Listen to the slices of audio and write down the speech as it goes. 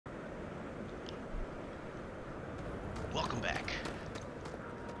welcome back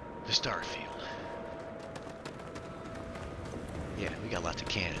to Starfield. Yeah, we got lots of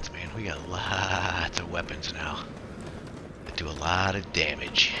cannons, man. We got lots of weapons now that do a lot of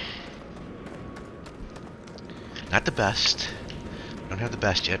damage. Not the best. I don't have the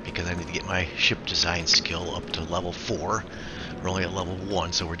best yet because I need to get my ship design skill up to level 4. We're only at level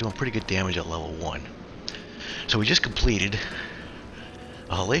 1, so we're doing pretty good damage at level 1. So we just completed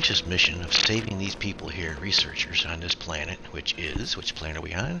a hellacious mission of saving these people here, researchers, on this planet, which planet are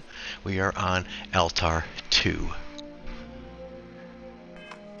we on? We are on Altar 2.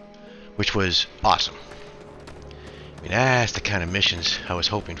 Which was awesome. I mean, that's the kind of missions I was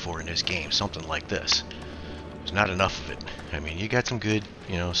hoping for in this game, something like this. There's not enough of it. I mean, you got some good,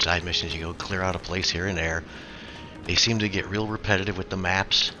 side missions. You go clear out a place here and there. They seem to get real repetitive with the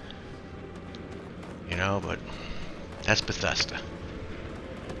maps. But that's Bethesda.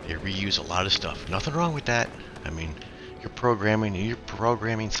 They reuse a lot of stuff. Nothing wrong with that. I mean, you're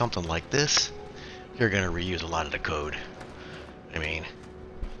programming something like this, you're going to reuse a lot of the code. I mean,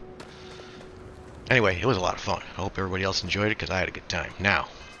 anyway, it was a lot of fun. I hope everybody else enjoyed it because I had a good time. Now,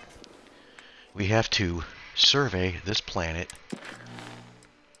 we have to survey this planet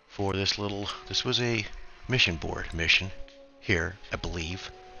for this was a mission board mission here, I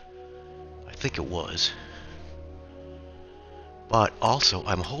believe. I think it was. But also,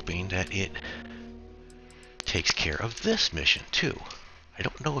 I'm hoping that it takes care of this mission, too. I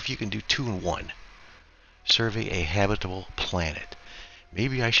don't know if you can do 2 in 1. Survey a habitable planet.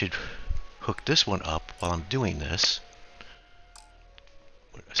 Maybe I should hook this one up while I'm doing this.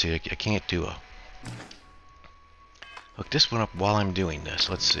 See, I can't do a... Hook this one up while I'm doing this.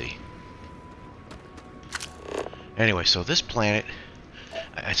 Let's see. Anyway, so this planet,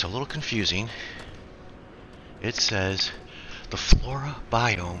 it's a little confusing. It says the flora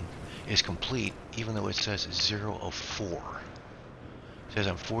biome is complete, even though it says 0 of 4. It says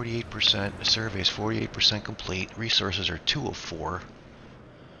I'm 48%, the survey is 48% complete, resources are 2 of 4.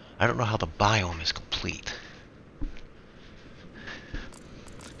 I don't know how the biome is complete.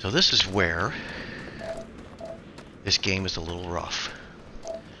 So this is where this game is a little rough.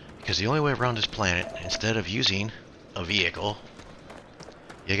 Because the only way around this planet, instead of using a vehicle,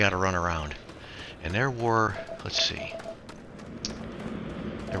 you gotta run around. And there were, let's see,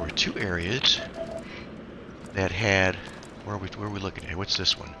 there were 2 areas that had, where are we looking at? What's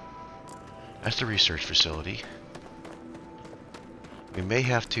this one? That's the research facility. We may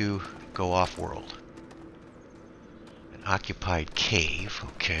have to go off-world. An occupied cave,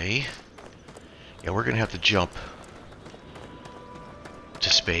 okay. Yeah, we're gonna have to jump to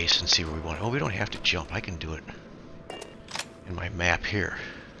space and see where we want. Oh, we don't have to jump. I can do it in my map here.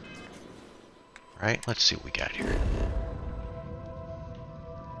 Right? Let's see what we got here.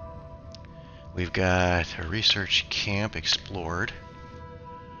 We've got a research camp explored.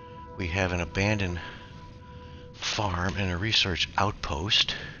 We have an abandoned farm and a research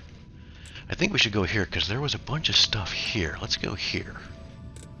outpost. I think we should go here because there was a bunch of stuff here. Let's go here.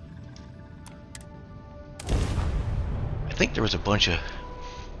 I think there was a bunch of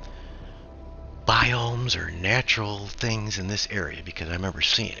biomes or natural things in this area because I remember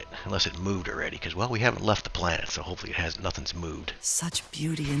seeing it, unless it moved already, because, well, we haven't left the planet, so hopefully nothing's moved. Such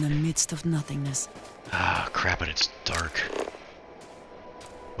beauty in the midst of nothingness. Ah, crap it, it's dark.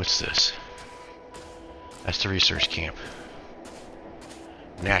 What's this? That's the research camp.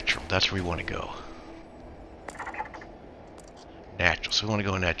 Natural, that's where we want to go. Natural, so we want to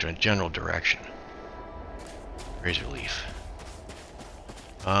go in that general direction. Razor leaf.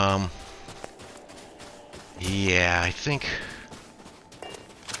 Yeah, I think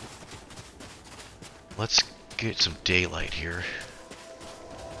let's get some daylight here.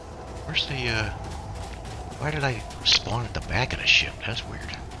 Where's the, why did I spawn at the back of the ship? That's weird.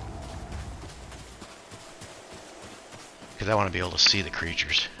 Because I want to be able to see the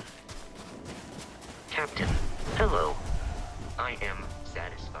creatures. Captain, hello. I am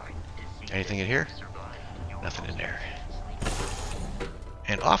satisfied to see anything in here? Nothing in there.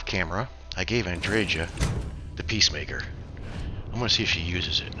 And off camera, I gave Andreja the Peacemaker. I'm going to see if she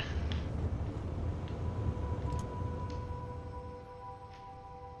uses it.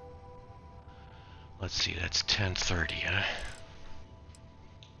 Let's see, that's 10:30, huh?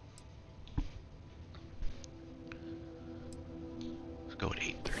 Let's go at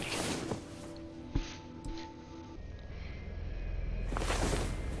 8:30.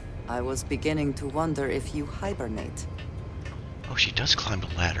 I was beginning to wonder if you hibernate. Oh, she does climb the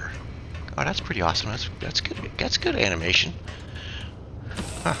ladder. Oh, that's pretty awesome. That's good. That's good animation.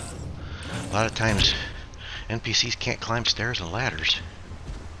 Huh. A lot of times, NPCs can't climb stairs and ladders.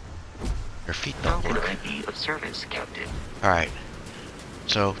 Her feet How don't can work. I be of service, Captain? Alright.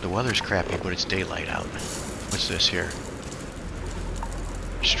 So, the weather's crappy, but it's daylight out. What's this here?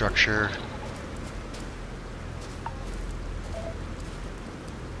 Structure.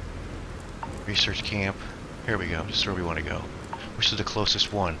 Research camp. Here we go. This is where we want to go. Which is the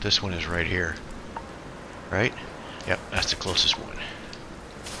closest one? This one is right here. Right? Yep, that's the closest one.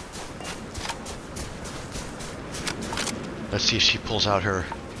 Let's see if she pulls out her...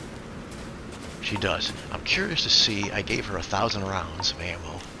 She does. I'm curious to see... I gave her 1,000 rounds of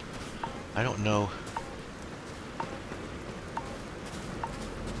ammo. I don't know...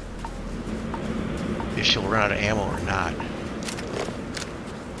 if she'll run out of ammo or not.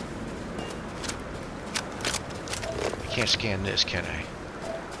 I can't scan this, can I?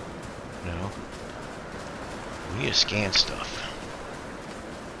 No. We need to scan stuff.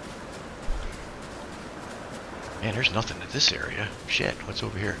 Man, there's nothing in this area. Shit, what's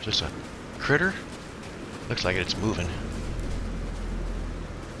over here? Is this a critter? Looks like it's moving.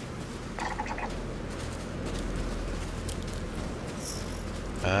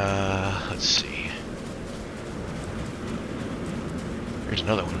 Let's see. Here's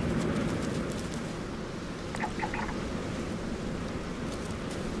another one.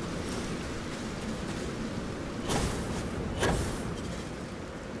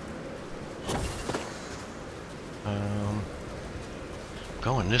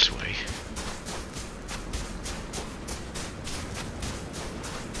 Going this way.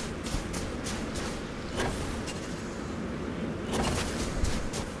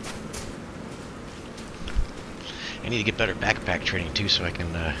 I need to get better backpack training too, so I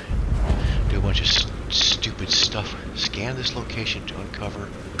can do a bunch of stupid stuff. Scan this location to uncover.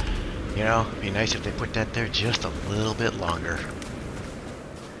 You know, it'd be nice if they put that there just a little bit longer.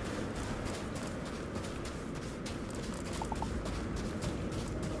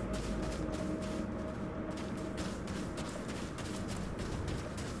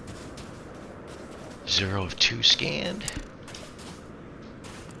 Zero of 2 scanned.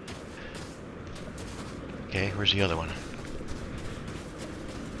 Okay, where's the other one?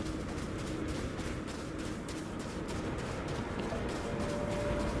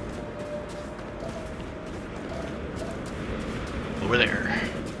 Over there.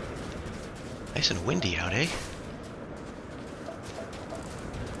 Nice and windy out, eh?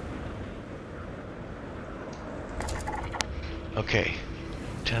 Okay.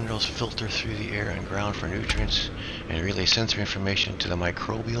 Tendrils filter through the air and ground for nutrients and relay sensory information to the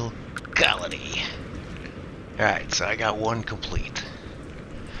microbial colony. Alright, so I got one complete.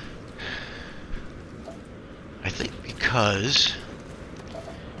 I think because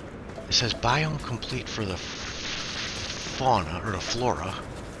it says biome complete for the fauna, or the flora.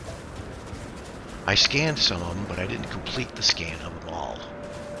 I scanned some of them, but I didn't complete the scan of them all.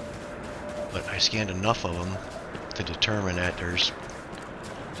 But I scanned enough of them to determine that there's...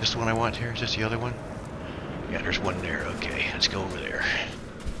 Is this the one I want here? Is this the other one? Yeah, there's one there. Okay, let's go over there.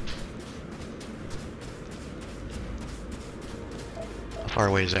 How far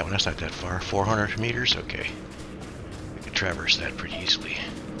away is that one? That's not that far. 400 meters? Okay. I can traverse that pretty easily.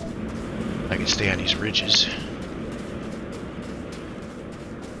 I can stay on these ridges.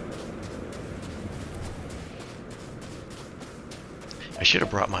 I should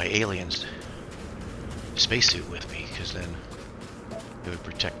have brought my aliens spacesuit with me, because then it would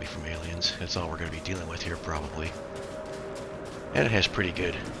protect me from aliens. That's all we're going to be dealing with here, probably. And it has pretty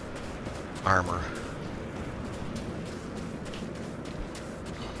good armor.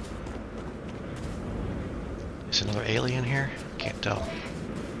 Is another alien here? Can't tell.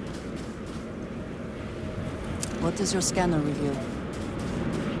 What does your scanner reveal?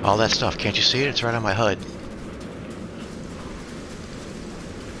 All that stuff. Can't you see it? It's right on my HUD.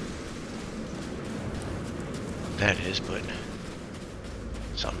 That is, but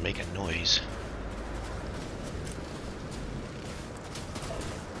something making noise.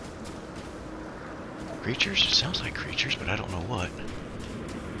 Creatures? It sounds like creatures, but I don't know what.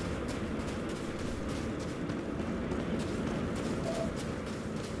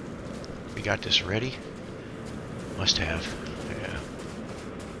 We got this ready? Must have. Yeah.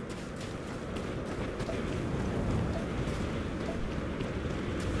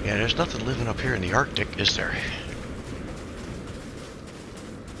 Yeah, there's nothing living up here in the Arctic, is there?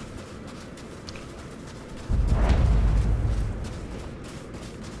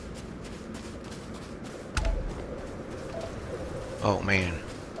 Oh man.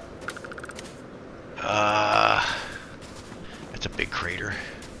 That's a big crater.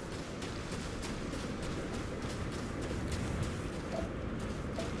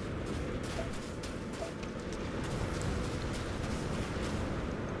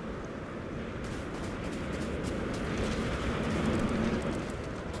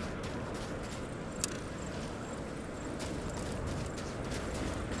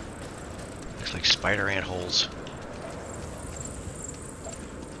 spider ant holes.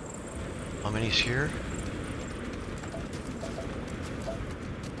 How many's here?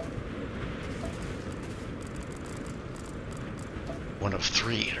 One of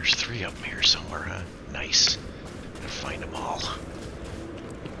three. There's three of them here somewhere, huh? Nice. Gotta find them all.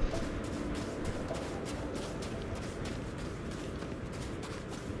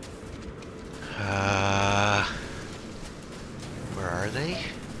 Where are they?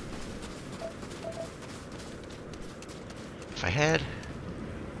 If I had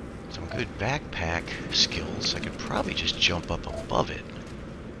some good backpack skills, I could probably just jump up above it.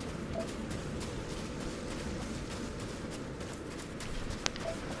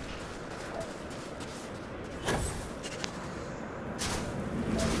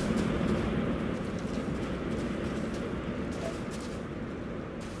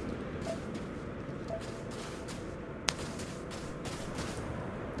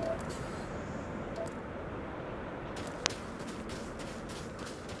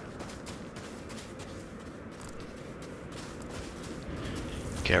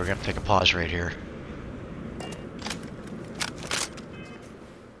 Okay, we're gonna take a pause right here.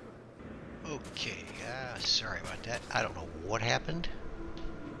 Okay, sorry about that. I don't know what happened.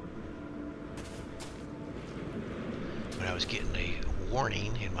 But I was getting a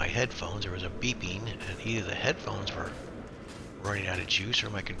warning in my headphones. There was a beeping, and either the headphones were running out of juice or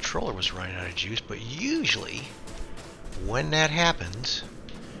my controller was running out of juice. But usually, when that happens,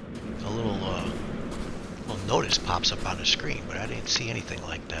 a little notice pops up on the screen, but I didn't see anything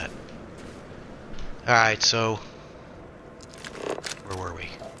like that. Alright, so where were we?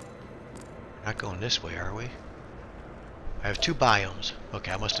 We're not going this way, are we? I have two biomes.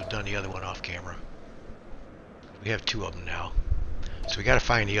 Okay, I must have done the other one off camera. We have two of them now. So we gotta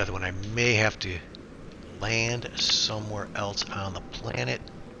find the other one. I may have to land somewhere else on the planet.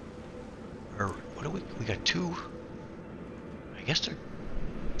 Or what do we got two? I guess they're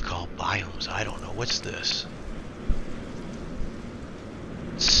called biomes. I don't know. What's this?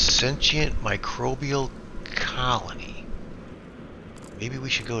 Sentient microbial colony. Maybe we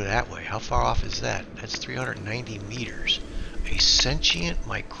should go that way. How far off is that? That's 390 meters. A sentient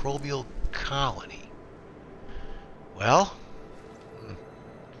microbial colony. Well,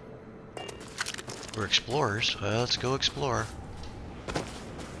 we're explorers. Well, let's go explore.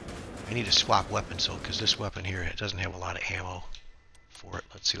 I need to swap weapons though, because this weapon here, it doesn't have a lot of ammo for it.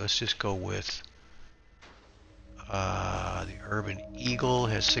 Let's see, let's just go with the Urban Eagle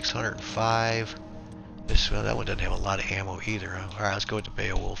has 605. That one doesn't have a lot of ammo either. Huh? Alright, let's go with the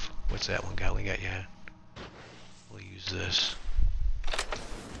Beowulf. What's that one got? We got, yeah. We'll use this.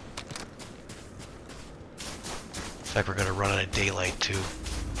 Looks like we're going to run out of daylight too.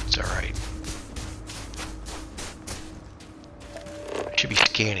 It's alright. I should be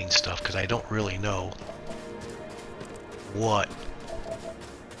scanning stuff because I don't really know what.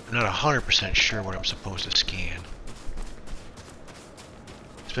 I'm not 100% sure what I'm supposed to scan.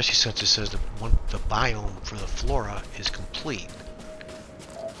 Especially since it says the biome for the flora is complete.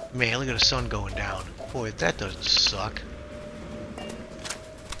 Man, look at the sun going down. Boy, that doesn't suck.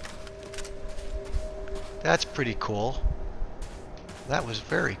 That's pretty cool. That was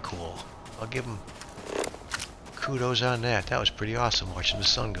very cool. I'll give them kudos on that. That was pretty awesome watching the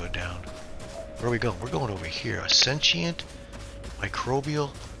sun go down. Where are we going? We're going over here. A sentient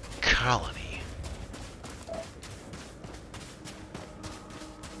microbial colony.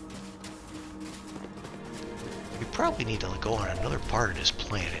 We probably need to go on another part of this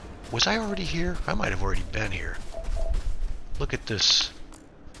planet. Was I already here? I might have already been here. Look at this.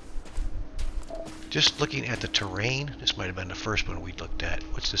 Just looking at the terrain, this might have been the first one we looked at.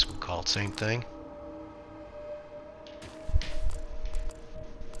 What's this one called? Same thing?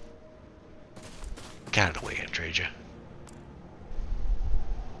 Get out of the way, Andreja.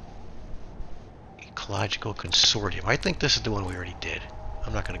 Ecological Consortium. I think this is the one we already did.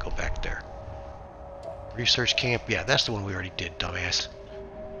 I'm not going to go back there. Research camp. Yeah, that's the one we already did, dumbass.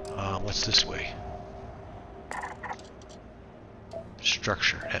 What's this way?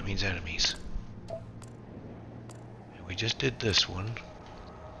 Structure. That means enemies. And we just did this one.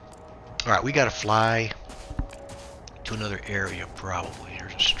 Alright, we got to fly to another area, probably.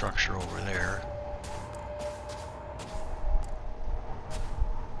 There's a structure over there.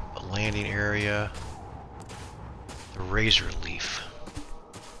 A landing area. The Razor Leaf.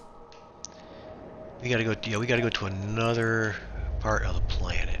 We gotta go. Yeah, we gotta go to another part of the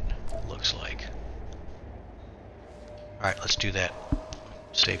planet. Looks like. All right, let's do that.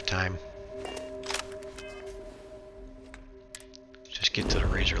 Save time. Just get to the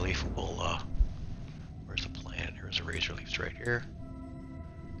Razor Leaf. And we'll. Where's the planet? There's a Razor Leaf. It's right here.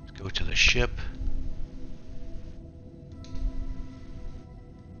 Let's go to the ship.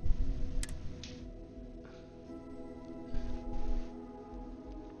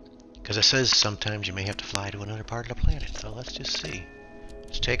 Because it says sometimes you may have to fly to another part of the planet, so let's just see.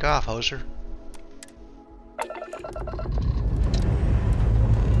 Let's take off, Hoser.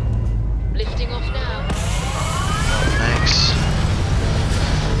 Lifting off now. Oh, thanks.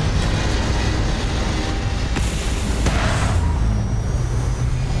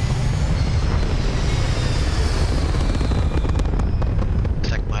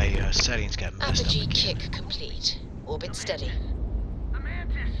 Looks like my settings got messed up Apogee again. kick complete. Orbit steady.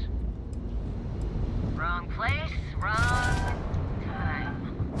 Wrong place, wrong time.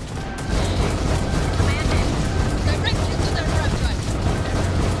 Directly to their drive drive.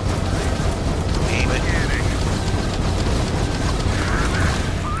 Aim it.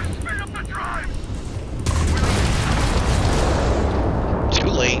 Speed up the drive!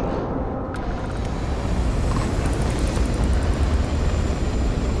 Too late.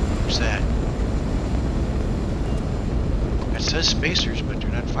 What's that? It says spacers, but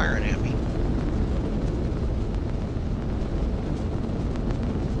they're not firing at me.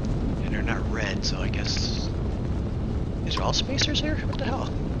 And they're not red, so I guess... These are all spacers here? What the hell?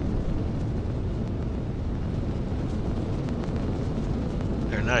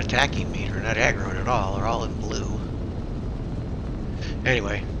 They're not attacking me. They're not aggroed at all. They're all in blue.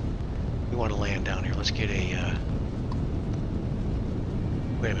 Anyway, we want to land down here. Let's get a...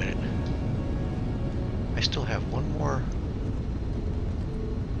 Wait a minute. I still have one more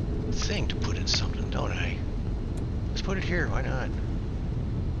thing to put in something, don't I? Let's put it here. Why not?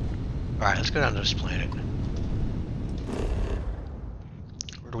 Alright, let's go down to this planet.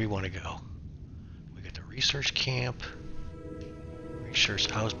 Where do we want to go? We got the research camp,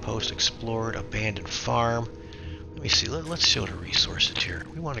 research outpost, explored, abandoned farm. Let me see. Let's show the resources here.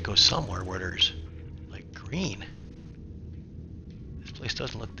 We want to go somewhere where there's like green. This place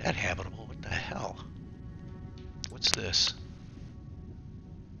doesn't look that habitable. What the hell? What's this?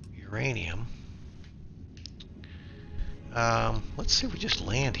 Uranium. Let's see if we just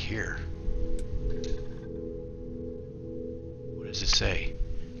land here. What does it say?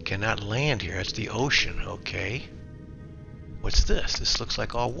 Cannot land here. It's the ocean. Okay. What's this? This looks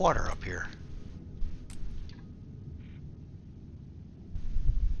like all water up here.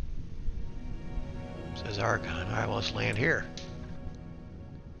 Says Argon. Alright, well, let's land here.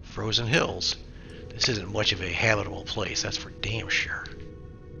 Frozen hills. This isn't much of a habitable place, that's for damn sure.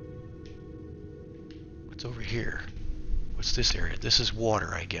 What's over here? What's this area? This is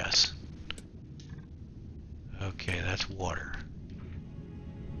water, I guess. Okay, that's water.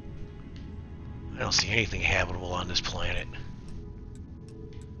 I don't see anything habitable on this planet.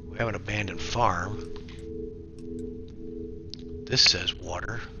 We have an abandoned farm. This says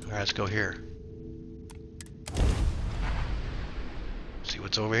water. Alright, let's go here. See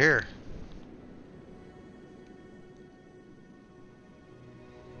what's over here.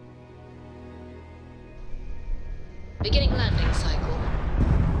 Beginning landing cycle.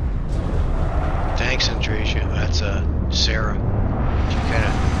 Thanks, Andresia. That's Sarah. She kind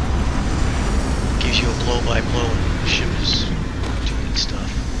of gives you a blow-by-blow when the ship is doing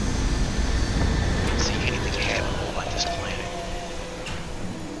stuff. I don't see anything habitable on this planet.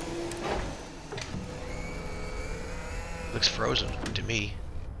 Looks frozen to me.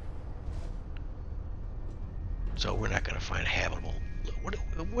 So we're not going to find a habitable.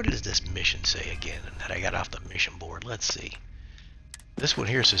 What does this mission say again that I got off the mission board? Let's see. This one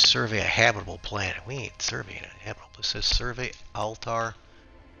here says survey a habitable planet. We ain't surveying a habitable. It says survey altar.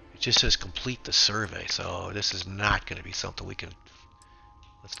 It just says complete the survey. So this is not going to be something we can...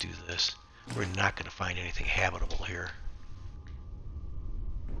 Let's do this. We're not going to find anything habitable here.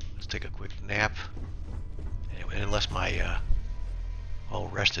 Let's take a quick nap. Anyway, unless my all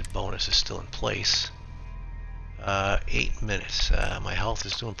rested bonus is still in place. 8 minutes. My health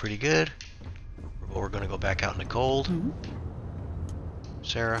is doing pretty good. But we're going to go back out in the cold.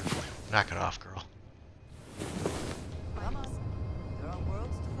 Sarah, knock it off, girl. Come on. There are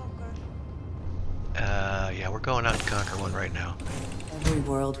worlds to conquer. Yeah, we're going out to conquer one right now. Every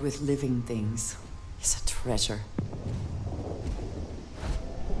world with living things is a treasure.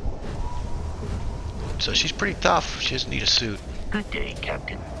 So she's pretty tough. She doesn't need a suit. Good day,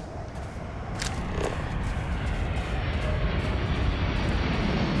 Captain.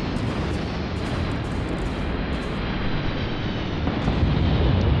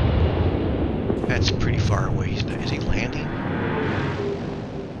 That's pretty far away. Is he landing?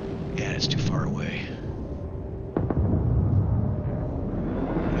 Yeah, it's too far away.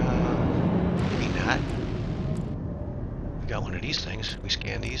 Maybe not. We got one of these things. We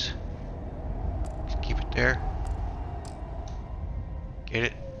scan these. Just keep it there. Get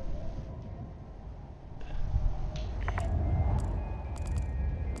it?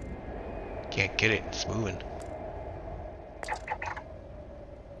 get it. It's moving.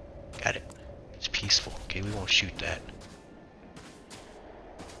 Got it. It's peaceful. Okay, we won't shoot that.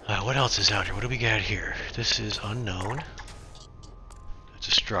 What else is out here? What do we got here? This is unknown. It's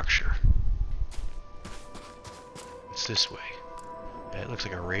a structure. It's this way. It looks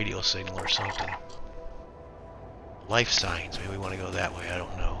like a radio signal or something. Life signs. Maybe we want to go that way. I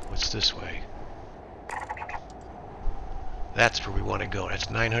don't know. What's this way? That's where we want to go. That's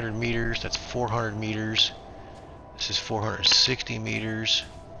 900 meters. That's 400 meters. This is 460 meters.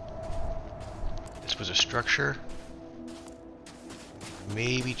 This was a structure.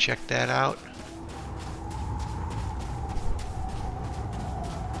 Maybe check that out.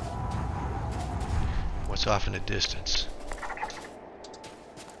 What's off in the distance?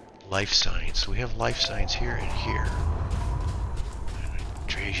 Life signs. So we have life signs here and here.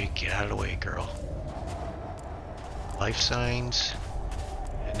 Tracy, get out of the way, girl. Life signs.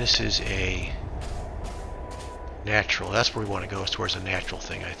 And this is a natural. That's where we want to go, is towards a natural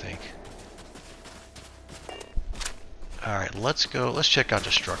thing, I think. Alright, let's go. Let's check out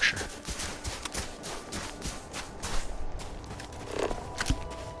the structure.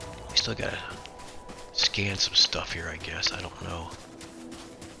 We still gotta scan some stuff here, I guess. I don't know.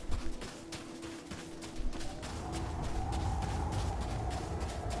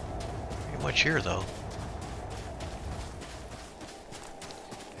 Pretty much here, though.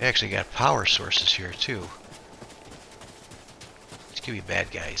 They actually got power sources here, too. These could be bad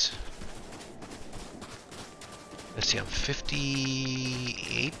guys. Let's see, I'm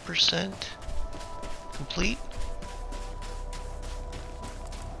 58% complete.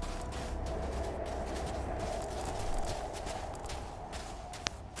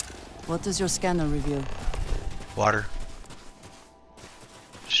 What does your scanner reveal? Water.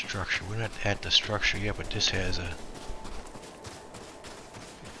 Structure. We're not at the structure yet, but this has a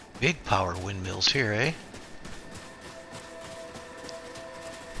big power windmills here, eh?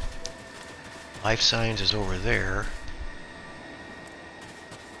 Life signs is over there.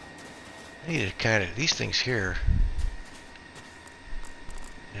 I need to kind of, these things here.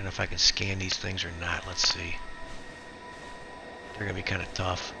 I don't know if I can scan these things or not. Let's see. They're going to be kind of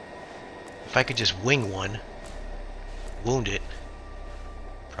tough. If I could just wing one, wound it,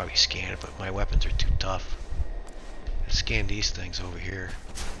 probably scan it, but my weapons are too tough. Let's scan these things over here.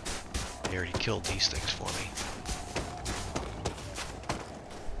 They already killed these things for me.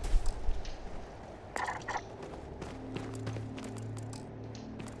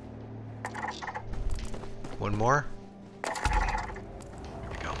 One more. There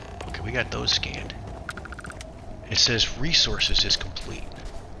we go. Okay, we got those scanned. It says resources is complete.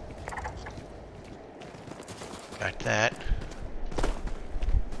 Got that.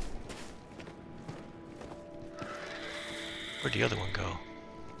 Where'd the other one go?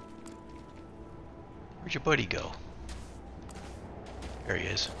 Where'd your buddy go? There he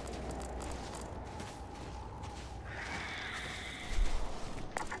is.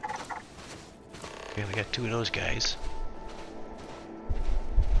 Okay, we got two of those guys.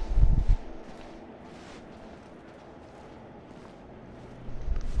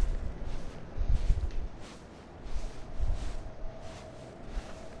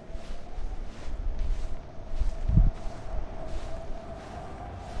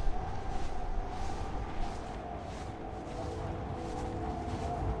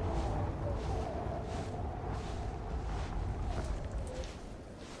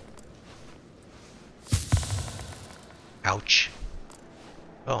 Ouch.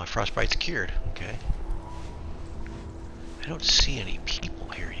 Oh, my frostbite's cured. Okay. I don't see any people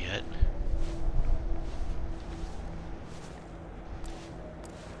here yet.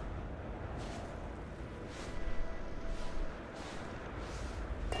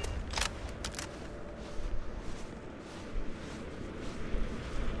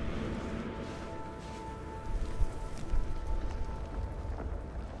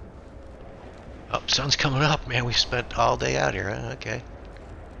 Oh, sun's coming up, man. We spent all day out here, huh? Okay.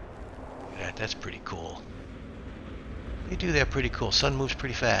 That's pretty cool. They do that pretty cool. Sun moves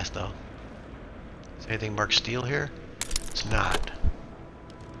pretty fast, though. Is anything marked steel here? It's not.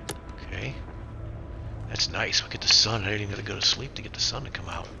 Okay. That's nice. Look at the sun. I didn't even have to go to sleep to get the sun to come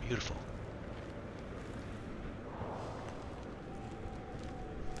out. Beautiful.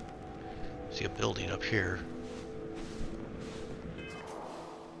 See a building up here.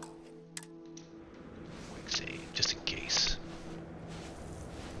 Just in case.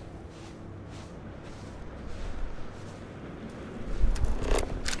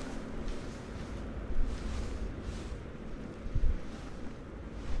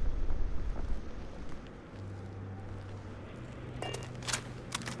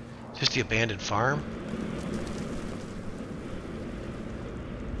 Just the abandoned farm?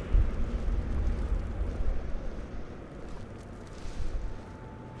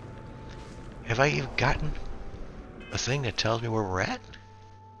 Have I even gotten a thing that tells me where we're at?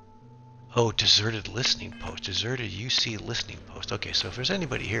 Oh, deserted listening post. Deserted UC listening post. Okay, so if there's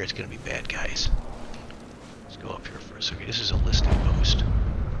anybody here, it's going to be bad guys. Let's go up here first. Okay, this is a listening post.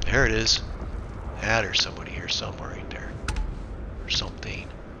 There it is. Ah, there's somebody here somewhere right there. Or something.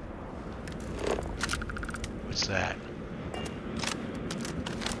 What's that?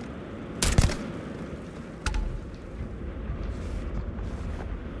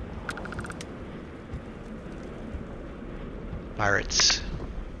 Pirates.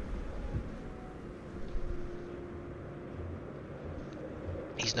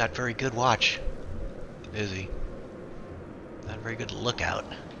 He's not very good watch, is he? Not very good lookout.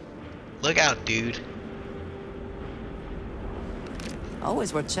 Look out, dude.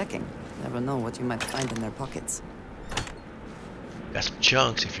 Always worth checking. Never know what you might find in their pockets. Got some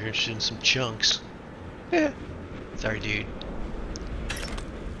chunks if you're interested in some chunks. Yeah. Sorry, dude.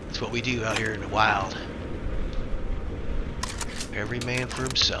 That's what we do out here in the wild. Every man for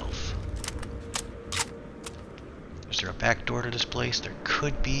himself. Is there a back door to this place? There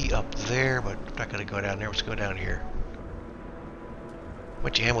could be up there, but I'm not going to go down there. Let's go down here. How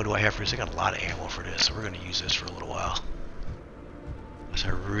much ammo do I have for this? I got a lot of ammo for this, so we're going to use this for a little while. Because I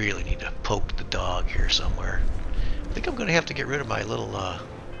really need to poke the dog here somewhere. I think I'm going to have to get rid of my little,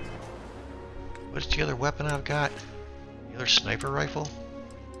 what's the other weapon I've got? The other sniper rifle?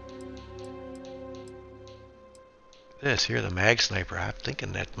 This here, the mag sniper. I'm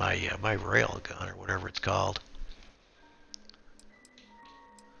thinking that's my my rail gun or whatever it's called.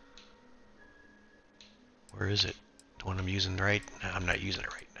 Where is it? The one I'm using right? No, I'm not using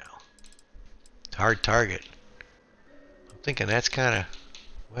it right now. Hard target. I'm thinking that's kind of,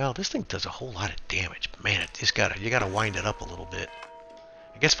 well, this thing does a whole lot of damage. But man, it just you gotta wind it up a little bit.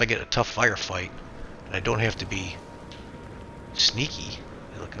 I guess if I get a tough firefight and I don't have to be sneaky,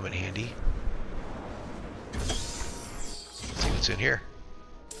 it'll come in handy. Let's see what's in here.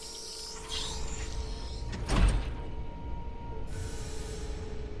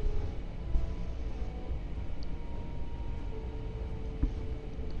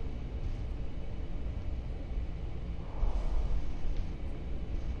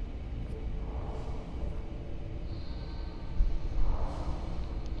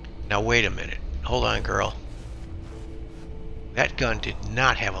 Now wait a minute. Hold on, girl. That gun did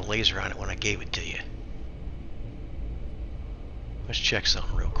not have a laser on it when I gave it to you. Let's check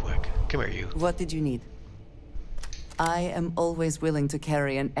something real quick. Come here, you. What did you need? I am always willing to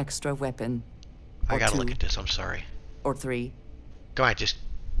carry an extra weapon. I gotta two, look at this. I'm sorry. or 3. Go on, just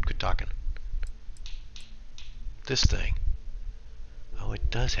quit talking. This thing. Oh, it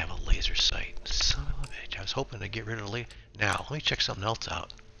does have a laser sight. Son of a bitch. I was hoping to get rid of the laser. Now, let me check something else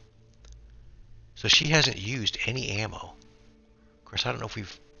out. So she hasn't used any ammo. Of course, I don't know if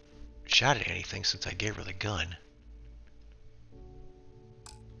we've shot at anything since I gave her the gun.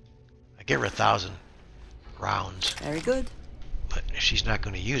 I gave her 1,000 rounds. Very good. But if she's not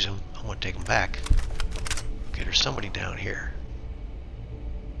going to use them, I'm going to take them back. Okay, there's somebody down here.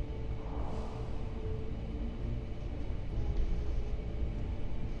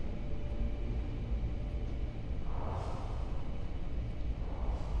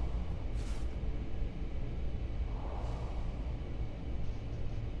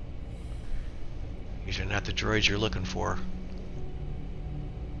 These are not the droids you're looking for.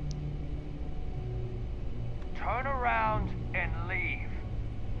 Turn around and leave.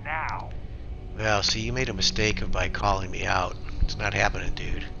 Now. Well, see, you made a mistake by calling me out. It's not happening,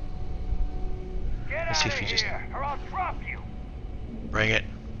 dude. Get Let's see out if of you just here, or I'll drop you. bring it.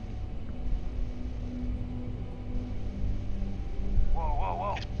 Whoa, whoa,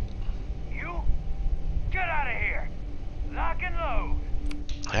 whoa. You? Get out of here. Lock and load.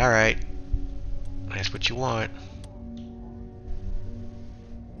 All right. That's what you want.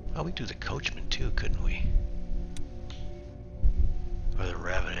 Oh, we do the coachman too, couldn't we? Or the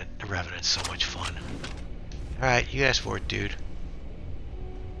Revenant. The Revenant's so much fun. Alright, you asked for it, dude.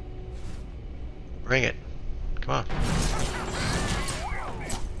 Bring it. Come on.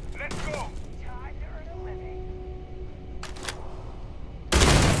 Let's go. Time to earn a living.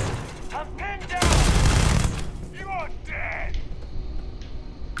 I'm pinned down. You are dead.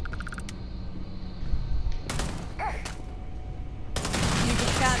 You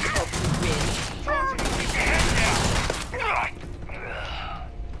can't hope to win. Told you to keep your head down.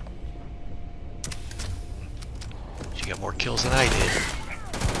 She got more kills than I did.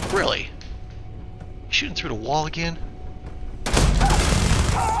 Really? You shooting through the wall again?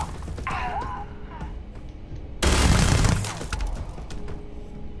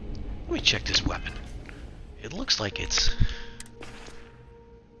 me check this weapon. It looks like it's...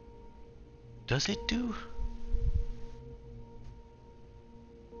 Does it do?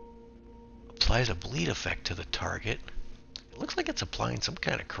 Applies a bleed effect to the target. It looks like it's applying some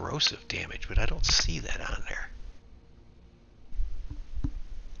kind of corrosive damage, but I don't see that on there.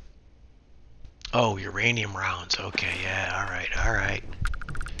 Oh, uranium rounds. Okay, yeah, alright, alright.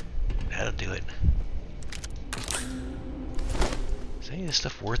 That'll do it. Is any of this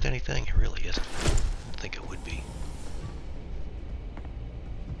stuff worth anything? It really isn't. I don't think it would be.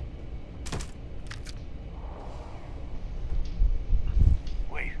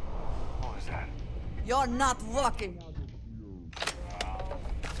 Wait, what was that? You're not walking.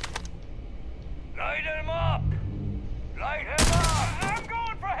 Light him up! Light him up! I'm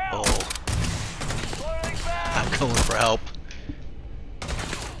going for help! Oh, Boiling back! I'm going for help.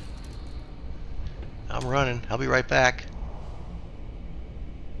 I'm running. I'll be right back.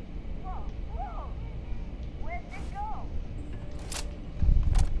 Whoa! Where'd it go?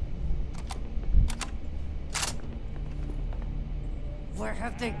 Where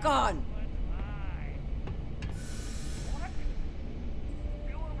have they gone? What?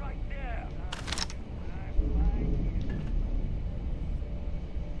 You were right there.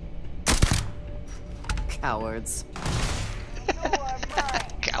 Cowards. You are mine.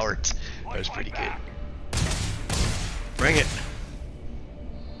 Cowards. That was pretty good. Bring it.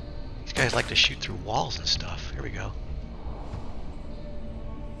 These guys like to shoot through walls and stuff. Here we go.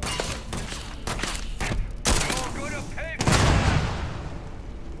 You're gonna pay for that!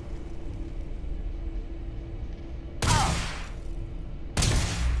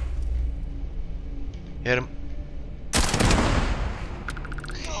 Hit him.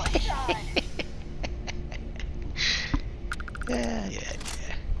 Yeah.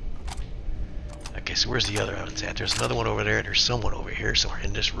 Okay, so where's the other ones at? There's another one over there, and there's someone over here, somewhere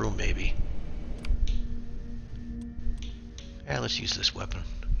in this room, maybe. Yeah, let's use this weapon.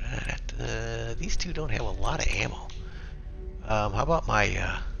 These two don't have a lot of ammo. How about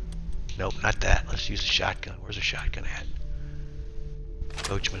my, nope, not that. Let's use a shotgun. Where's the shotgun at?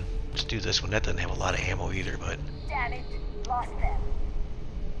 Coachman. Let's do this one. That doesn't have a lot of ammo either, but... Damn it, lost them.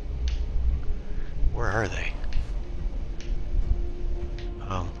 Where are they?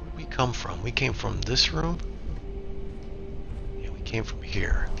 Where did we come from? We came from this room? Yeah, we came from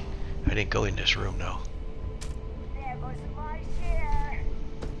here. I didn't go in this room, though. There goes my share.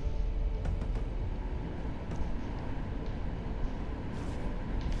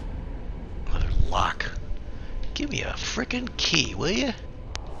 Another lock. Give me a frickin' key, will you?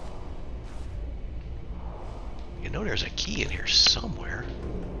 You know there's a key in here somewhere.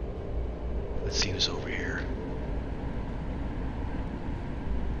 Let's see who's over here.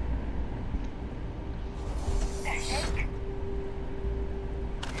 The heck?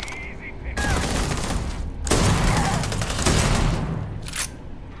 Easy pick.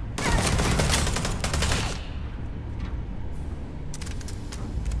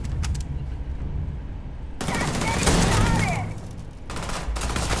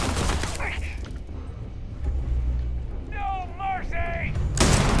 No mercy!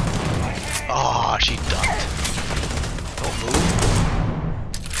 Oh, she ducked. Don't move.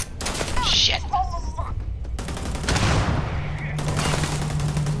 Shit.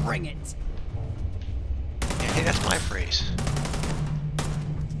 Bring it. Hey, that's my phrase.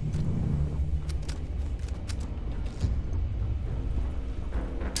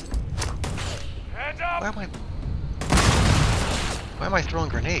 Heads up! Why am I throwing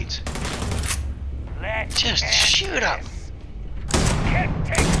grenades? Let's Just end shoot 'em. this. Can't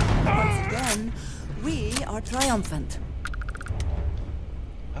take Again, we are triumphant.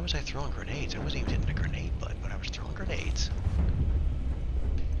 Why was I throwing grenades? I wasn't even hitting the grenade button, but I was throwing grenades.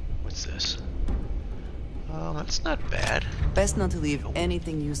 What's this? That's not bad. Best not to leave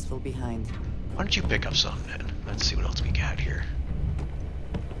anything useful behind. Why don't you pick up something then? Let's see what else we got here.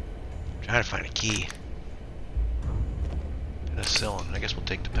 Trying to find a key. Penicillin. I guess we'll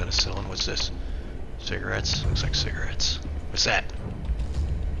take the penicillin. What's this? Cigarettes? Looks like cigarettes. What's that?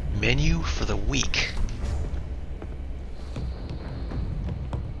 Menu for the week.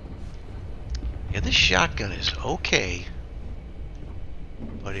 Yeah, this shotgun is okay.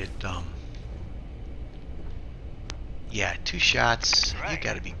 But it, yeah, 2 shots, you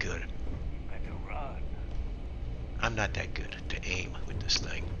gotta be good. Better run. I'm not that good to aim with this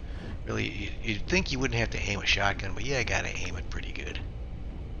thing. Really, you'd think you wouldn't have to aim a shotgun, but yeah, I gotta aim it pretty good.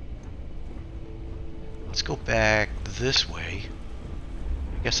 Let's go back this way.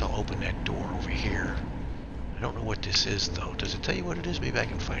 I guess I'll open that door over here. I don't know what this is, though. Does it tell you what it is? Maybe I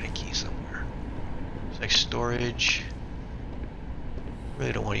can find a key somewhere. It's like storage.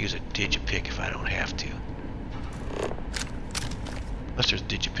 really don't want to use a digipick if I don't have to. Unless there's a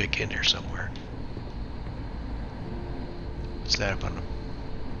digipick in there somewhere. What's that up on the...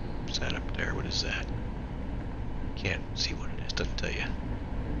 What's that up there? What is that? Can't see what it is. Doesn't tell you.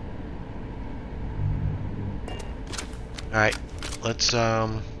 Alright. Let's,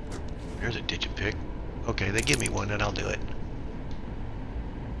 there's a digipick. Okay, they give me one, then I'll do it.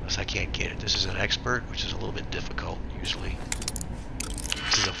 Unless I can't get it. This is an expert, which is a little bit difficult, usually.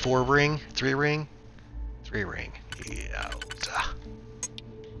 This is a 4-ring, 3-ring, 3-ring. Yowza.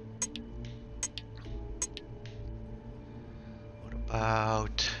 What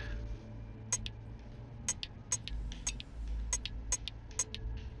about...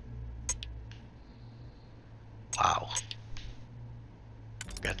 Wow.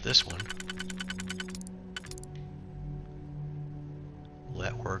 Got this one. Will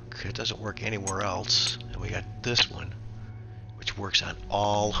that work? It doesn't work anywhere else. And we got this one, which works on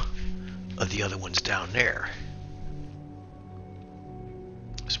all of the other ones down there.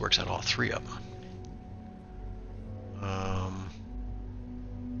 This works on all 3 of them.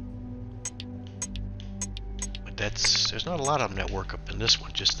 But there's not a lot of them that work up in this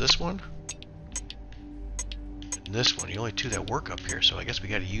one. Just this one. And this one. The only 2 that work up here. So I guess we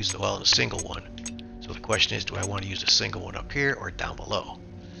got to use a single one. So the question is, do I want to use a single one up here or down below?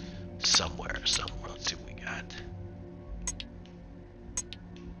 Somewhere. Let's see what we got.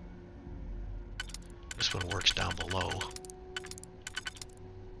 This one works down below.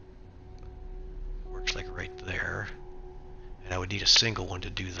 Works like right there. And I would need a single one to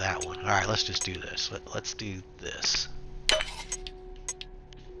do that one. Alright, let's just do this. Let's do this.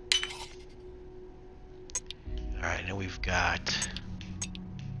 Alright, now we've got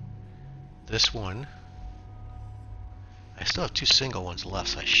this one. I still have 2 single ones left,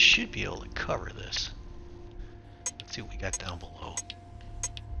 so I should be able to cover this. Let's see what we got down below.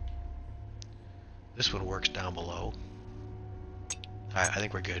 This one works down below. Alright, I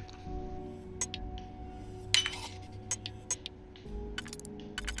think we're good.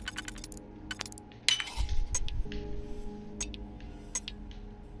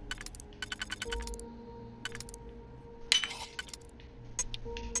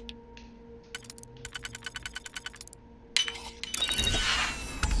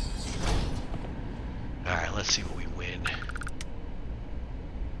 Let's see what we win.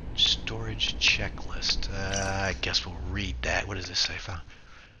 Storage checklist. I guess we'll read that. What does this say? Found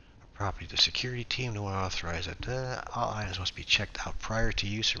a property. The security team no one authorized it. All items must be checked out prior to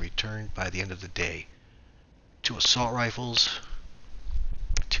use and returned by the end of the day. 2 assault rifles,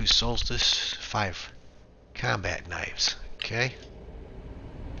 2 solstice, 5 combat knives. Okay.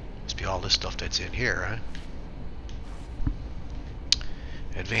 Must be all this stuff that's in here, huh?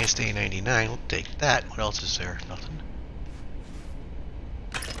 Advanced A99, we'll take that. What else is there? Nothing.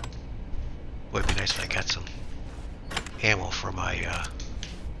 Boy, it'd be nice if I got some ammo for my,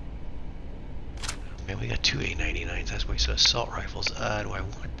 man, we got 2 A99s. That's what he said. Assault rifles. Do I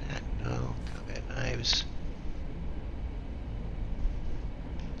want that? No. Combat knives.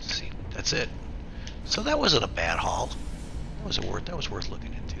 Let's see. That's it. So that wasn't a bad haul. That was worth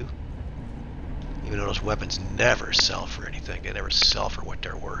looking into. Even though those weapons never sell for anything. They never sell for what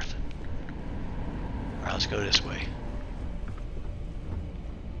they're worth. Alright, let's go this way.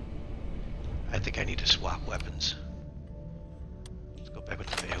 I think I need to swap weapons. Let's go back with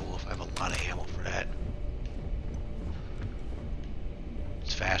the Beowulf. I have a lot of ammo for that.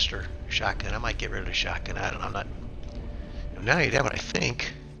 It's faster. Shotgun. I might get rid of the shotgun. I don't know. I'm not... Now you have it, I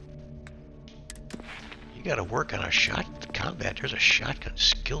think. You gotta work on a combat. There's a shotgun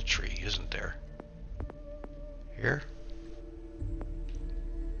skill tree, isn't there? Here?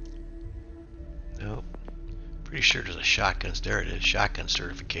 Nope. Pretty sure there's a shotgun. There it is. Shotgun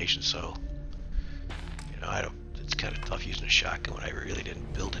certification, so... You know, I don't... It's kind of tough using a shotgun when I really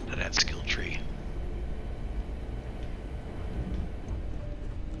didn't build into that skill tree.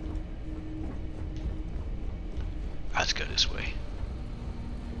 Let's go this way.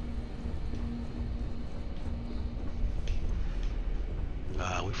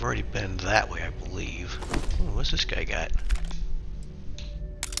 We've already been that way, I believe. Ooh, what's this guy got?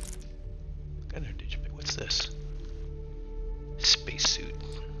 What's this? Spacesuit.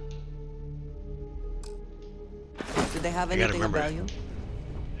 Did they have anything of value?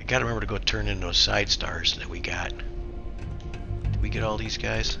 I gotta remember to go turn in those side stars that we got. Did we get all these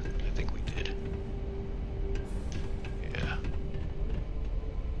guys? I think we did. Yeah.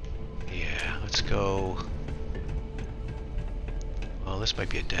 Yeah, let's go. Well, this might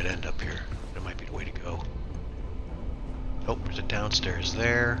be a dead end up here. That might be the way to go. Oh, there's a downstairs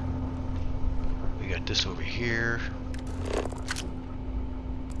there. We got this over here.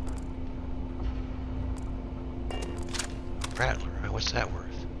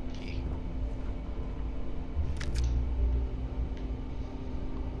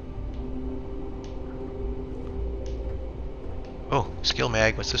 Skill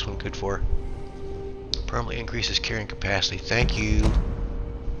mag, what's this one good for? Permanently increases carrying capacity. Thank you.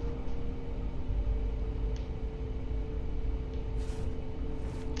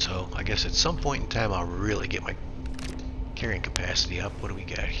 So, I guess at some point in time I'll really get my carrying capacity up. What do we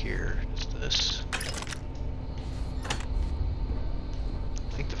got here? Is this?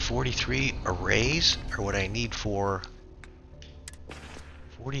 I think the 43 arrays are what I need for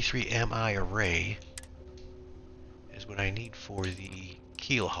 43 MI array is what I need for the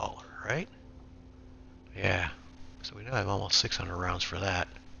keel hauler, right? Yeah. So we now have almost 600 rounds for that.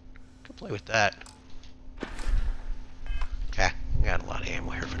 Could play with that. Okay, got a lot of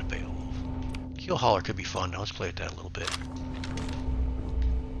ammo here for the Beowulf. Keel hauler could be fun. Now let's play with that a little bit.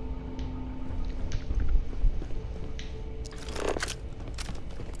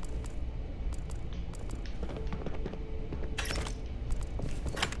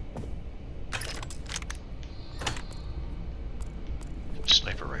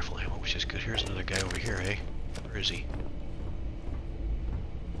 Sniper rifle ammo, which is good. Here's another guy over here, eh? Where is he?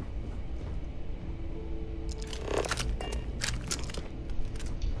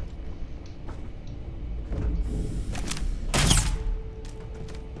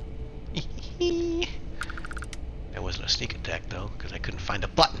 That wasn't a sneak attack though, because I couldn't find a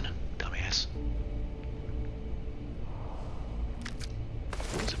button, dumbass.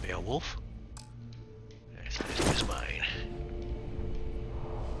 There's a Beowulf. That is mine.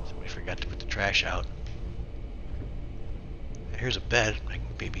 Somebody forgot to put the trash out. Here's a bed. I can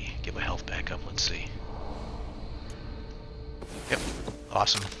maybe get my health back up. Let's see. Yep.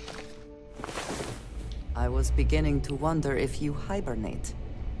 Awesome. I was beginning to wonder if you hibernate.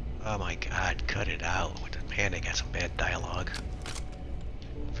 Oh my god, cut it out. With the man, they got some bad dialogue.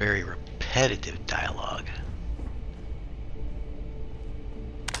 Very repetitive dialogue.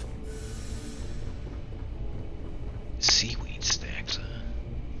 Seaweed stacks, huh?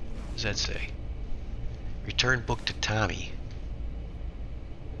 What does that say? Return book to Tommy.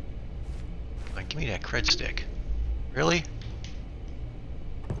 Come on, give me that cred stick. Really?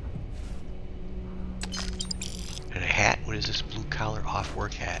 And a hat? What is this? Blue collar off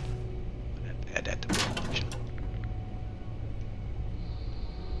work hat. Add that to my collection.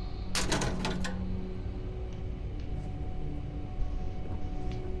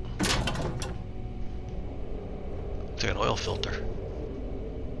 It's like an oil filter.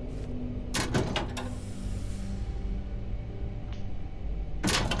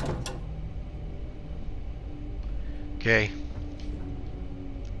 Okay.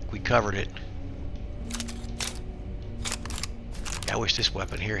 We covered it. I wish this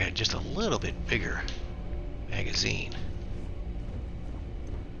weapon here had just a little bit bigger magazine.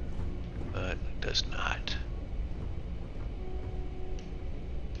 But it does not.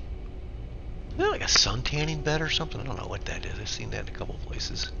 Is that like a sun tanning bed or something? I don't know what that is. I've seen that in a couple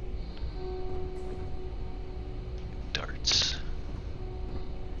places. Darts.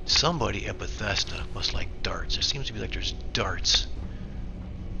 Somebody at Bethesda must like darts. It seems to be like there's darts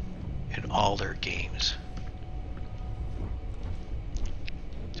in all their games.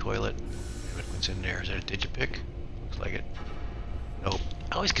 Toilet. What's in there? Is that a digipick? Looks like it. Nope.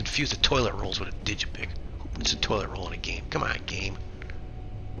 I always confuse the toilet rolls with a digipick. Who puts a toilet roll in a game? Come on, game.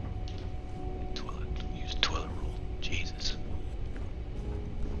 Toilet. Use toilet roll. Jesus.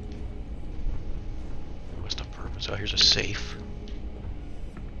 What's the purpose? Oh, here's a safe.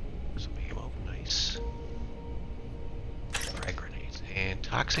 Some ammo. Nice. Frag grenades. And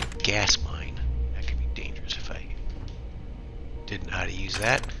toxic gas mine. That could be dangerous if I didn't know how to use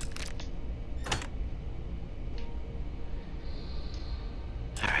that.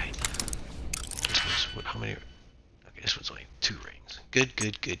 Alright. This one's, what, how many? Okay, this one's only 2 rings. Good,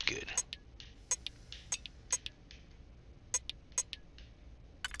 good, good, good.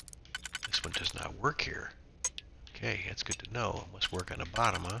 This one does not work here. Okay, that's good to know. It must work on the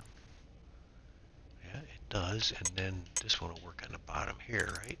bottom, huh? Yeah, it does. And then this one will work on the bottom here,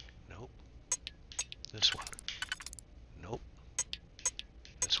 right? Nope. This one. Nope.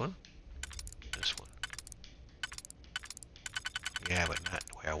 This one? This one. Yeah, but not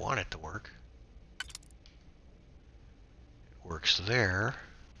the way I want it to work. It works there.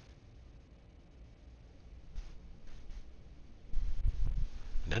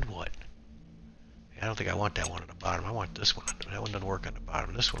 And then what? I don't think I want that one on the bottom. I want this one. That one doesn't work on the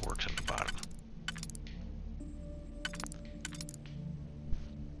bottom. This one works on the bottom.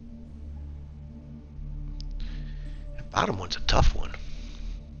 The bottom one's a tough one.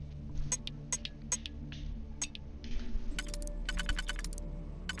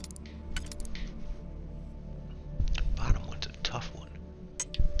 Tough one.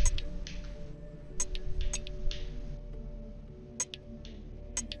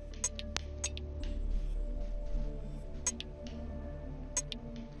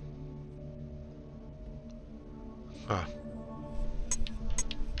 Huh.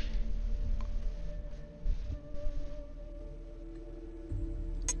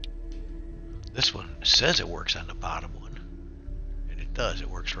 This one says it works on the bottom one. And it does. It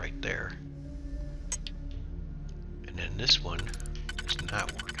works right there. And then this one does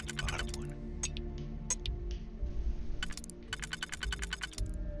not work on the bottom one.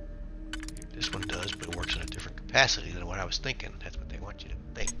 This one does, but it works in a different capacity than what I was thinking. That's what they want you to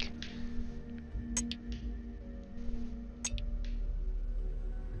think.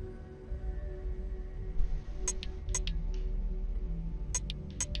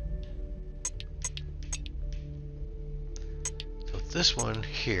 So this one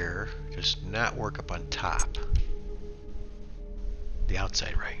here does not work up on top. The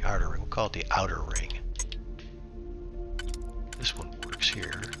outside ring, outer ring. We'll call it the outer ring. This one works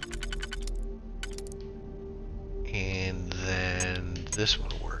here. And then this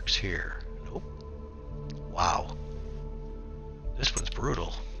one works here. Nope. Wow. This one's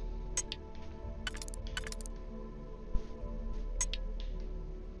brutal.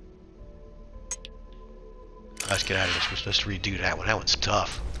 Let's get out of this. Let's redo that one. That one's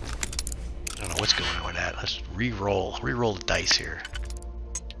tough. I don't know what's going on with that. Let's re-roll. Re-roll the dice here.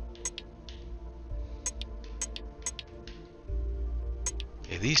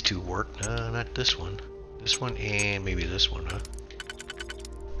 Okay, these two work. No, not this one. This one and maybe this one, huh?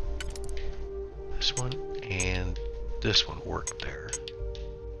 This one and this one work there.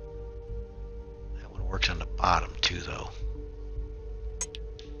 That one works on the bottom too, though.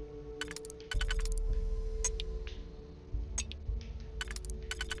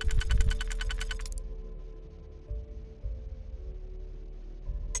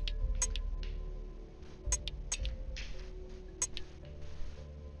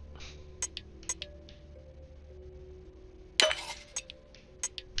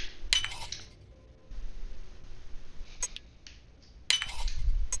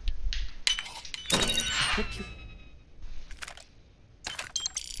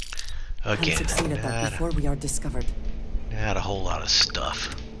 Again, Succeed at that before we are discovered. not a whole lot of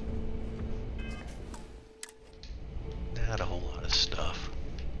stuff. Not a whole lot of stuff.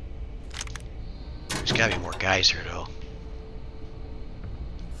 There's gotta be more guys here, though.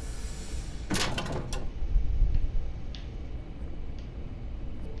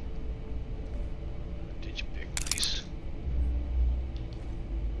 Did you pick these?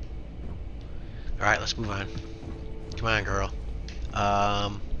 Alright, let's move on. Come on, girl.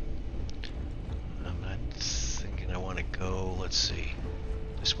 I'm not thinking I want to go, let's see,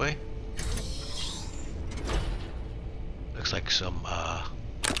 this way? Looks like some,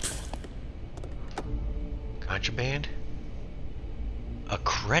 contraband? A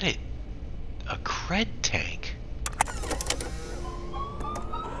cred tank.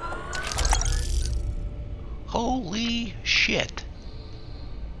 Holy shit.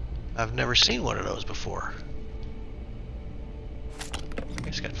 I've never seen one of those before.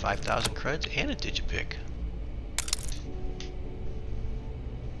 It's got 5,000 creds and a digipick.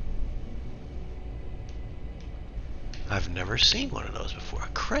 I've never seen one of those before. A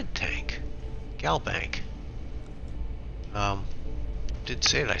cred tank. Galbank. Did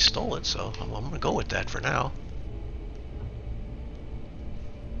say that I stole it, so I'm gonna go with that for now.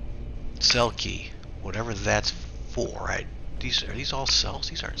 Cell key. Whatever that's for. Are these all cells?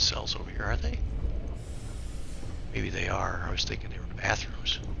 These aren't cells over here, are they? Maybe they are. I was thinking they were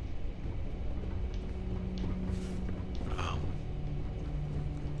bathrooms.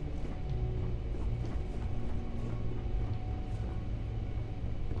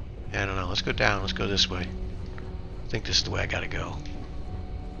 I don't know. Let's go down. Let's go this way. I think this is the way I gotta go.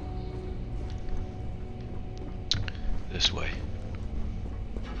 This way.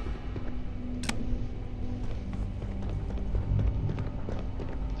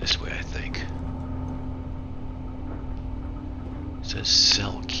 This way, I think. It says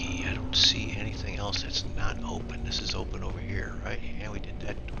cell key. I don't see anything else that's not open. This is open over here, right? Yeah, we did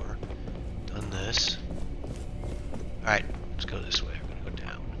that door. Done this. Alright, let's go this way. We're gonna go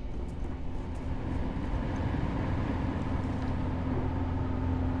down.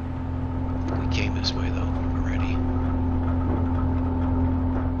 We came this way, though, already.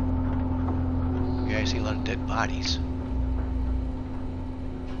 Yeah, I see a lot of dead bodies.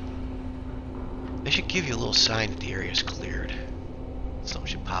 They should give you a little sign that the area is cleared.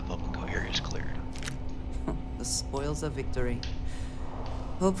 Something should pop up and go, area is cleared. The spoils of victory.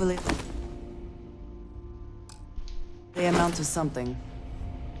 Hopefully they amount to something.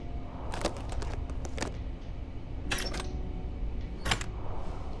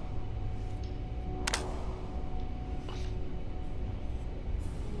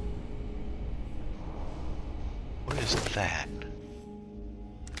 What is that?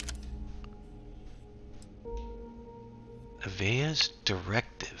 Nevaeh's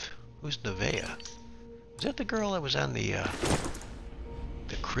directive. Who's Nevaeh? Is that the girl that was on the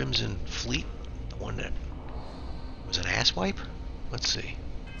Crimson Fleet? The one that was an asswipe? Let's see.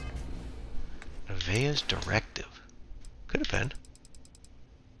 Nevaeh's directive. Could have been.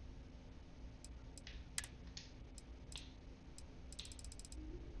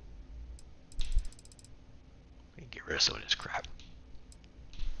 Get rid of some of this crap.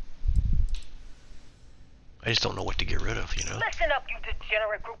 I just don't know what to get rid of, you know? Listen up, you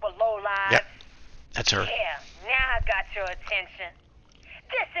degenerate group of lowlives. Yep, that's her. Yeah, now I got your attention.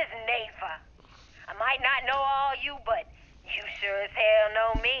 This is Neva. I might not know all you, but you sure as hell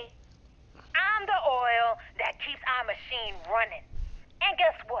know me. I'm the oil that keeps our machine running. And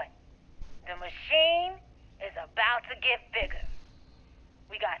guess what? The machine is about to get bigger.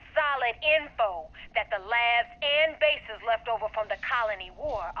 We got solid info that the labs and bases left over from the colony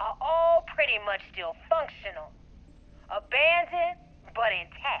war are all pretty much still functional. Abandoned, but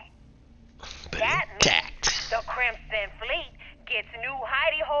intact. That means the Crimson Fleet gets new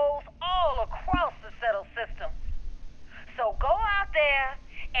hidey holes all across the settled system. So go out there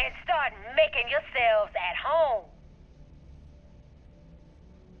and start making yourselves at home.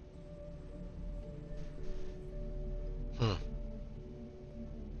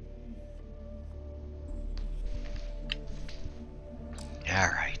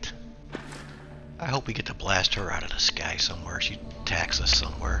 Alright. I hope we get to blast her out of the sky somewhere. She attacks us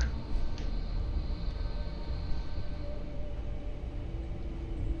somewhere.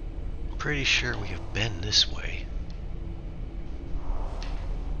 I'm pretty sure we have been this way.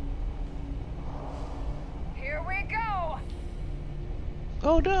 Here we go.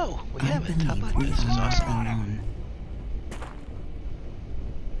 Oh no, we haven't. How about this? This is awesome.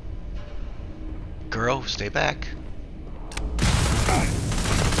 Girl, stay back.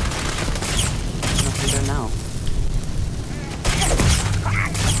 Nothing there now.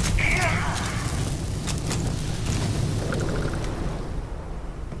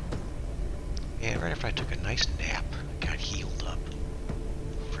 Yeah, right after I took a nice nap, I got healed up.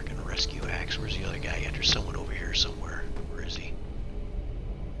 Freaking rescue axe. Where's the other guy? There's someone over here somewhere. Where is he?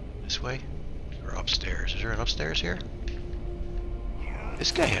 This way? Or upstairs? Is there an upstairs here?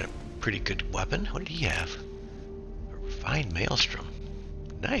 This guy had a pretty good weapon. What did he have? A refined maelstrom.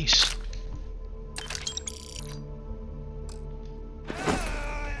 Nice.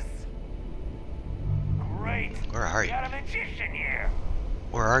 Great. Where are you? Got a magician here.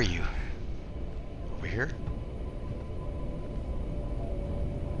 Where are you? Over here?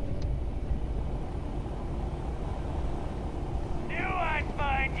 Knew I'd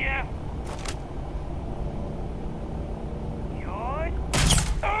find you. You're...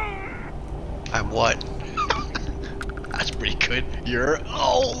 I'm what? That's pretty good. You're...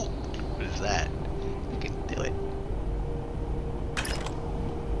 Oh! What is that? You can do it.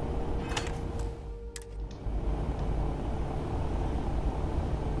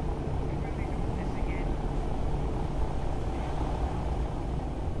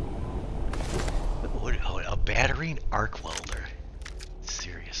 A battering arc welder.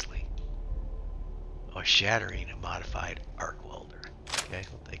 Seriously. Oh, a shattering and modified arc welder. Okay,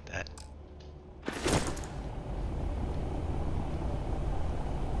 we'll take that.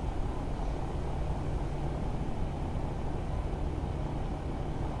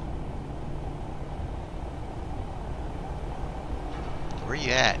 Where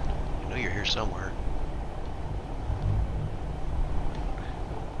you at? I know you're here somewhere.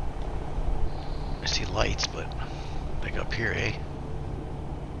 I see lights, but like up here, eh?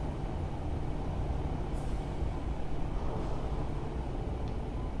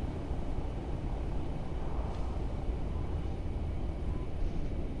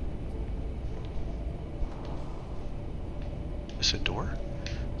 Is this a door?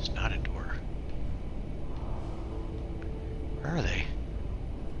 It's not a door. Where are they?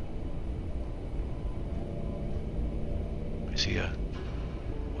 I see a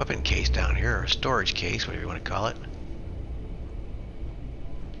weapon case down here, or a storage case, whatever you want to call it.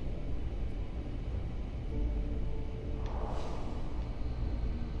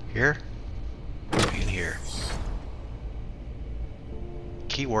 Here? In here.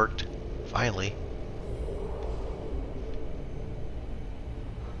 Key worked. Finally.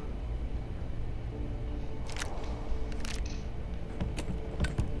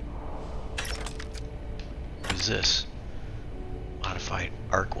 What is this? Modified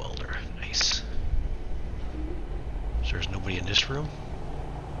arc welder. Nice. So there's nobody in this room?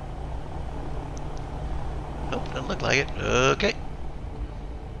 Nope, doesn't look like it. Okay.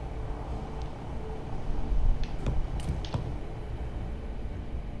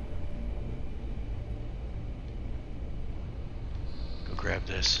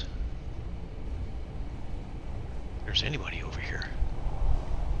 this. If there's anybody over here.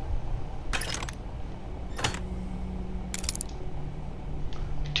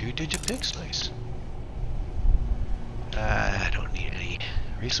 Two-digit picks, nice. I don't need any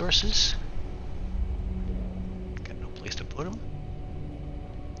resources. Got no place to put them.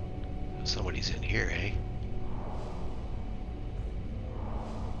 Somebody's in here, eh?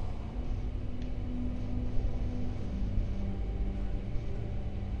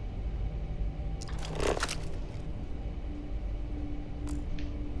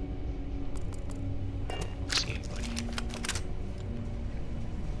 See anybody?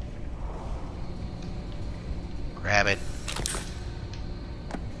 Grab it.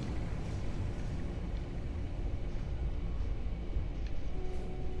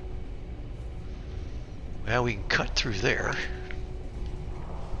 Well, we can cut through there.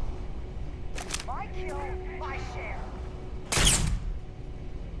 My kill, my share.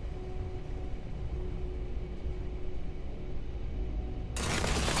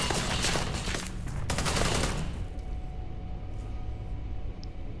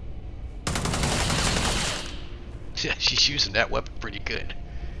 Yeah, she's using that weapon pretty good.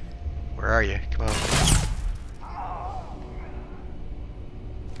 Where are you? Come on.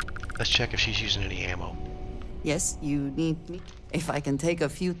 Let's check if she's using any ammo. Yes, you need me. If I can take a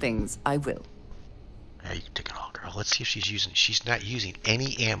few things, I will. Yeah, you can take it all, girl. Let's see if she's not using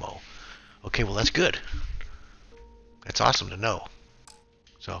any ammo. Okay, well that's good. That's awesome to know.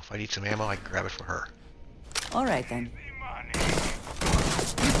 So if I need some ammo, I can grab it from her. All right then.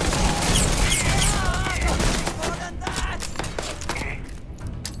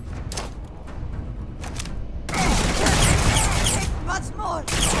 Once more.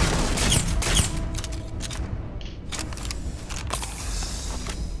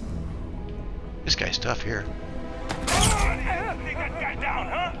 This guy's tough here. Take that guy down,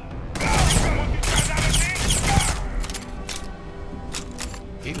 huh?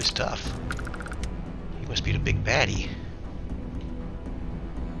 He was tough. He must be the big baddie.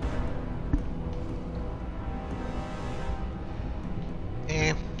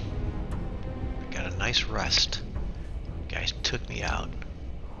 Eh. I got a nice rest. Guys took me out.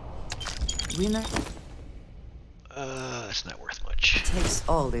 Winner That's not worth much. takes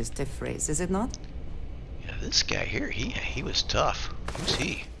all this to phrase, is it not? Yeah, this guy here, he was tough. Who's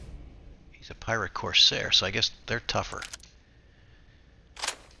he? He's a pirate corsair, so I guess they're tougher.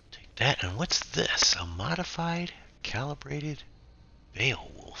 Take that, and what's this? A modified, calibrated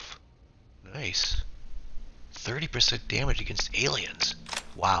Beowulf. Nice. 30% damage against aliens.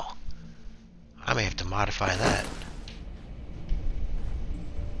 Wow. I may have to modify that.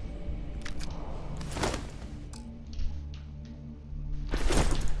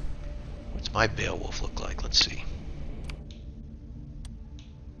 What's my Beowulf look like? Let's see.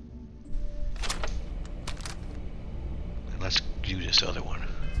 And let's do this other one.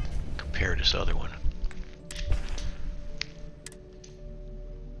 Compare this other one.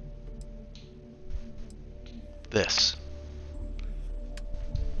 This.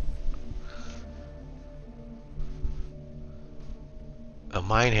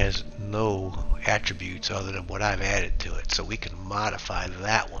 Mine has no attributes other than what I've added to it, so we can modify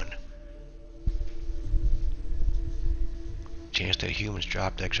that one. Chance that humans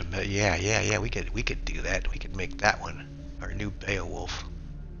dropped extra yeah, we could do that. We could make that one our new Beowulf.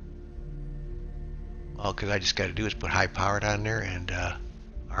 All because I just got to do is put high powered on there and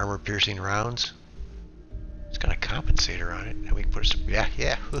armor piercing rounds. It's got a compensator on it, and we can put some,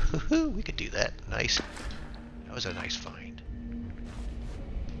 yeah, we could do that. Nice. That was a nice find.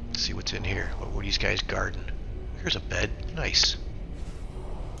 Let's see what's in here. What are these guys guarding? Here's a bed. Nice.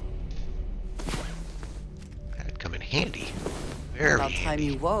 That'd come in handy. Very About time handy.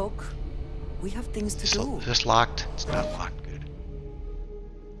 you woke. We have things to do. Is this locked? It's not locked. Good.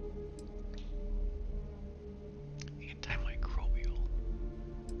 Antimicrobial.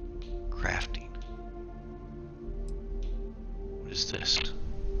 Crafting. What is this?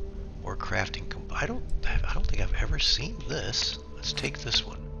 More crafting. I don't think I've ever seen this. Let's take this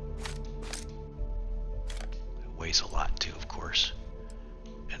one. It weighs a lot too, of course.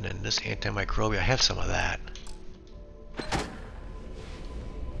 And then this antimicrobial. I have some of that.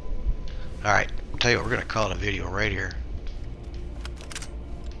 Alright, I'll tell you what, we're going to call it a video right here.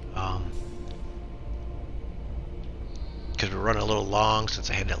 Because we're running a little long since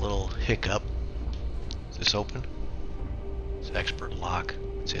I had that little hiccup. Is this open? It's expert lock.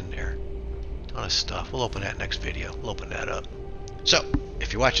 It's in there. Ton of stuff. We'll open that next video. We'll open that up. So,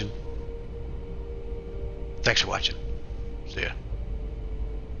 if you're watching, thanks for watching. See ya.